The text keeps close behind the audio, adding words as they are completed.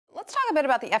Let's talk a bit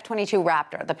about the F-22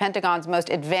 Raptor, the Pentagon's most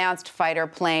advanced fighter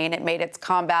plane. It made its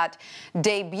combat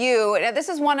debut. Now, this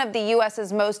is one of the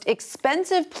U.S.'s most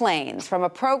expensive planes from a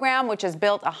program which has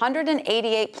built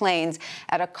 188 planes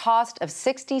at a cost of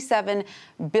 $67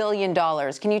 billion.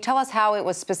 Can you tell us how it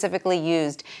was specifically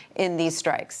used in these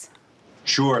strikes?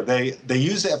 Sure. They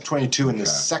used the F-22 in the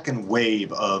second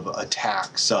wave of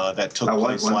attacks that took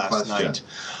place last night.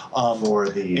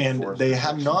 And they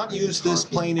have not used this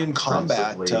plane in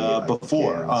combat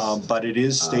before, but it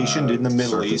is stationed in the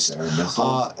Middle East.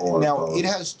 Now, it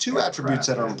has two attributes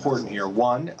that are important here.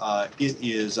 One, it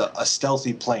is a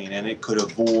stealthy plane, and it could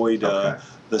avoid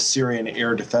the Syrian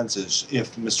air defenses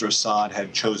if Mr. Assad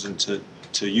had chosen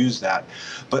to use that.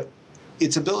 But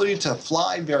its ability to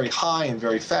fly very high and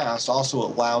very fast also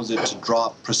allows it to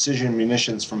drop precision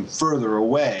munitions from further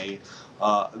away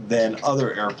than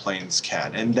other airplanes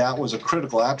can. And that was a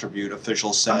critical attribute,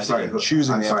 officials said, in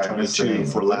choosing the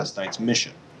F-22 for last night's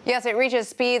mission. Yes, it reaches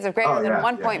speeds of greater than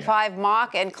 1.5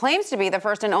 Mach and claims to be the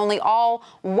first and only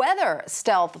all-weather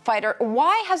stealth fighter.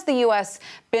 Why has the U.S.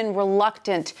 been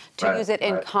reluctant to use it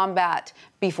in combat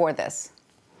before this?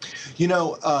 You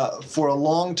know, for a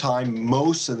long time,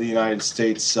 most of the United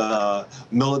States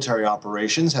military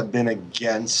operations have been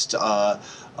against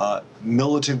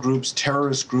militant groups,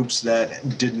 terrorist groups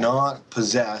that did not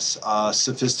possess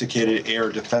sophisticated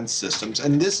air defense systems.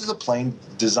 And this is a plane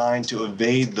designed to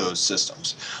evade those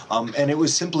systems. And it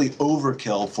was simply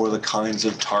overkill for the kinds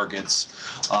of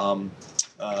targets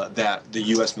that the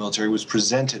U.S. military was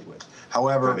presented with.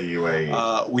 However,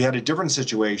 we had a different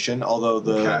situation. Although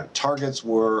the targets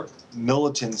were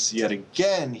militants yet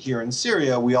again here in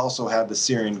Syria, we also had the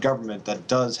Syrian government that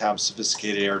does have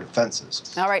sophisticated air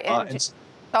defenses. All right.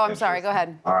 I'm sorry. Go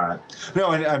ahead. All right.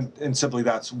 No, and simply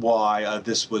that's why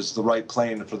this was the right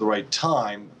plane for the right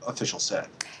time, officials said.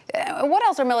 What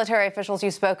else are military officials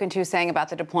you've spoken to saying about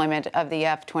the deployment of the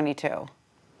F-22?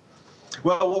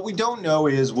 Well, what we don't know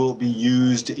is will it be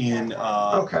used in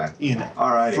further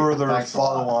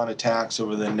follow-on attacks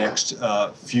over the next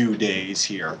few days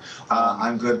here.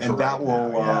 I'm good for and that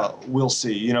we'll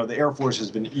see. You know, the Air Force has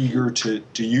been eager to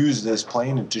use this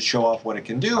plane and to show off what it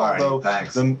can do, although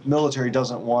the military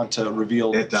doesn't want to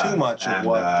reveal too much of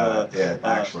what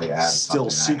the still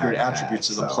secret attributes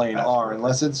of the plane are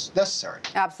unless it's necessary.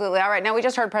 Absolutely. All right. Now, we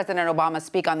just heard President Obama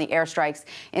speak on the airstrikes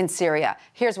in Syria.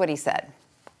 Here's what he said.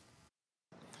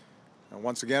 And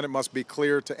once again, it must be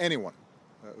clear to anyone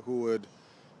who would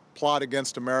plot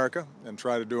against America and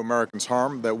try to do Americans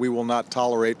harm that we will not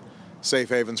tolerate safe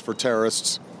havens for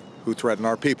terrorists who threaten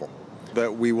our people,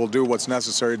 that we will do what's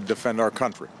necessary to defend our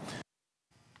country.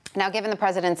 Now, given the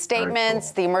president's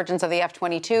statements, the emergence of the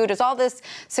F-22, does all this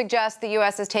suggest the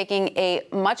U.S. is taking a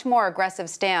much more aggressive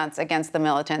stance against the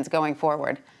militants going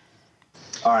forward?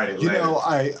 All right, you know,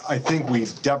 I think we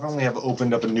definitely have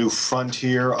opened up a new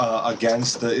frontier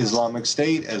against the Islamic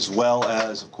State, as well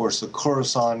as, of course, the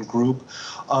Khorasan group.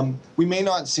 We may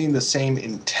not see the same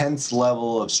intense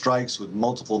level of strikes with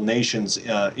multiple nations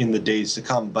in the days to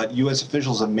come, but U.S.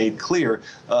 officials have made clear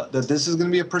that this is going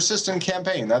to be a persistent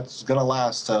campaign that's going to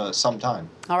last some time.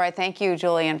 All right. Thank you,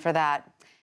 Julian, for that.